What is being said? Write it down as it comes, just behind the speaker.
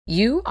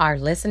You are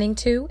listening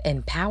to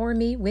Empower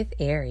Me with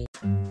Ari.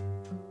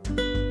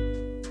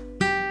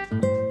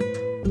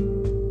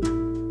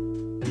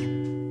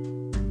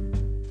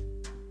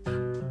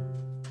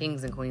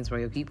 Kings and queens,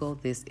 royal people,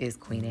 this is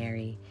Queen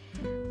Ari.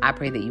 I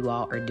pray that you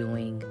all are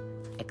doing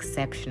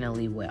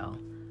exceptionally well.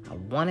 I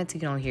wanted to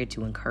get on here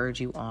to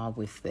encourage you all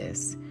with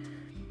this.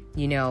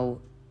 You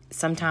know,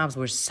 sometimes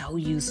we're so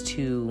used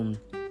to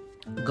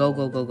go.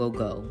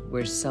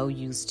 We're so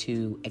used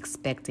to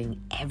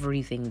expecting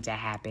everything to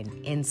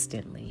happen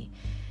instantly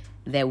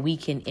that we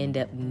can end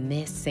up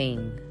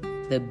missing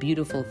the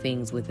beautiful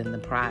things within the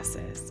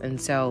process. And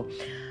so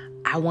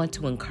I want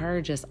to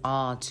encourage us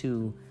all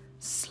to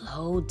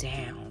slow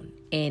down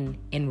and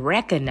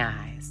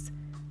recognize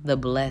the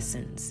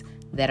blessings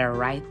that are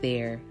right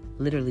there,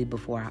 literally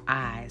before our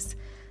eyes.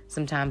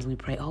 Sometimes we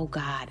pray, oh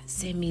God,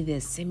 send me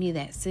this, send me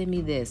that, send me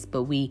this,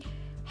 but we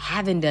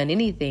haven't done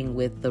anything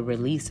with the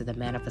release of the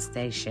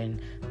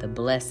manifestation, the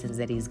blessings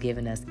that he's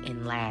given us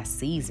in last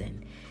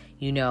season.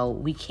 You know,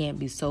 we can't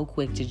be so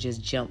quick to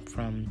just jump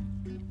from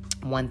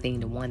one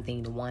thing to one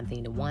thing to one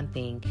thing to one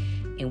thing,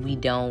 and we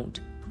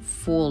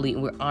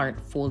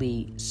aren't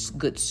fully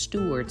good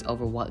stewards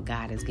over what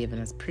God has given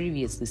us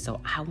previously.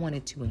 So I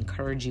wanted to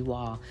encourage you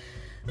all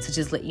to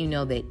just let you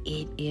know that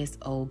it is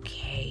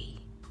okay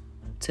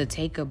to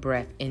take a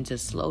breath and to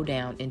slow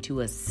down and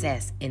to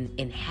assess and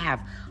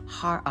have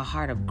a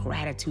heart of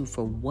gratitude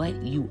for what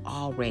you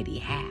already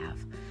have.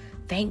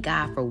 Thank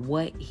God for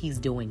what he's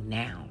doing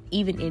now,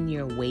 even in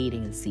your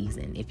waiting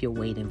season, if you're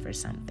waiting for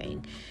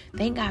something.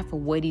 Thank God for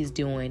what he's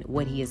doing,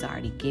 what he has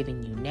already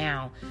given you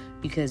now,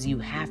 because you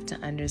have to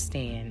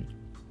understand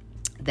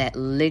that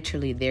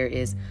literally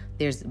there's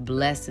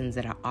blessings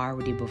that are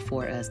already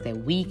before us that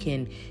we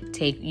can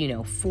take,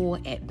 full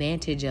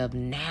advantage of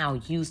now,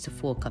 use to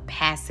full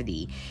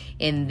capacity,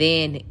 and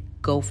then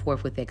go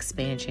forth with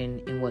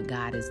expansion in what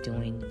God is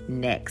doing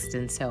next.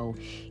 And so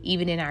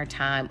even in our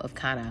time of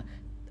kind of,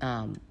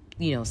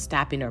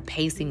 stopping or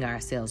pacing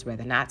ourselves,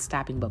 rather not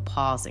stopping, but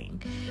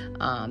pausing.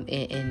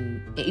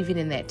 And even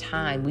in that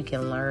time, we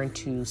can learn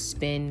to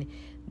spend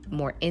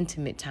more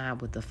intimate time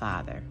with the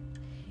Father.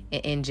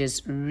 And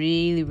just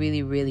really,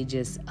 really, really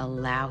just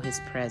allow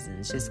his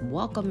presence. Just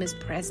welcome his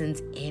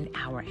presence in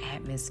our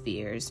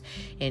atmospheres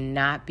and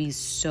not be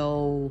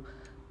so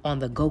on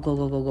the go,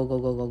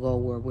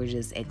 where we're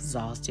just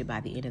exhausted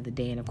by the end of the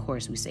day. And of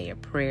course, we say a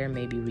prayer,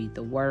 maybe read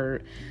the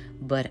word,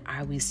 but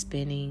are we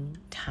spending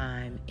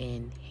time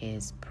in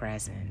his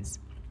presence?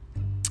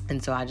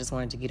 And so I just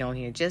wanted to get on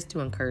here just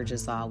to encourage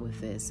us all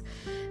with this,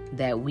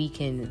 that we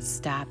can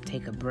stop,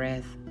 take a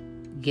breath,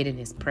 get in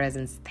his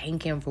presence,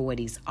 thank him for what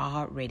he's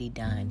already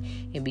done,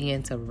 and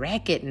begin to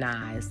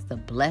recognize the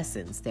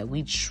blessings that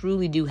we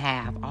truly do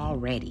have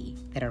already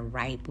that are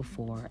right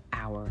before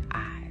our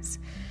eyes.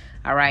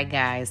 All right,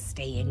 guys,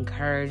 stay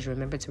encouraged.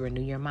 Remember to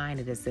renew your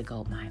mind. It is the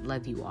gold mind.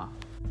 Love you all.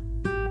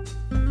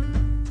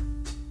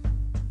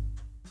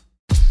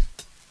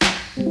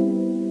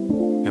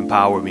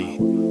 Empower Me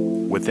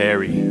with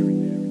Ari.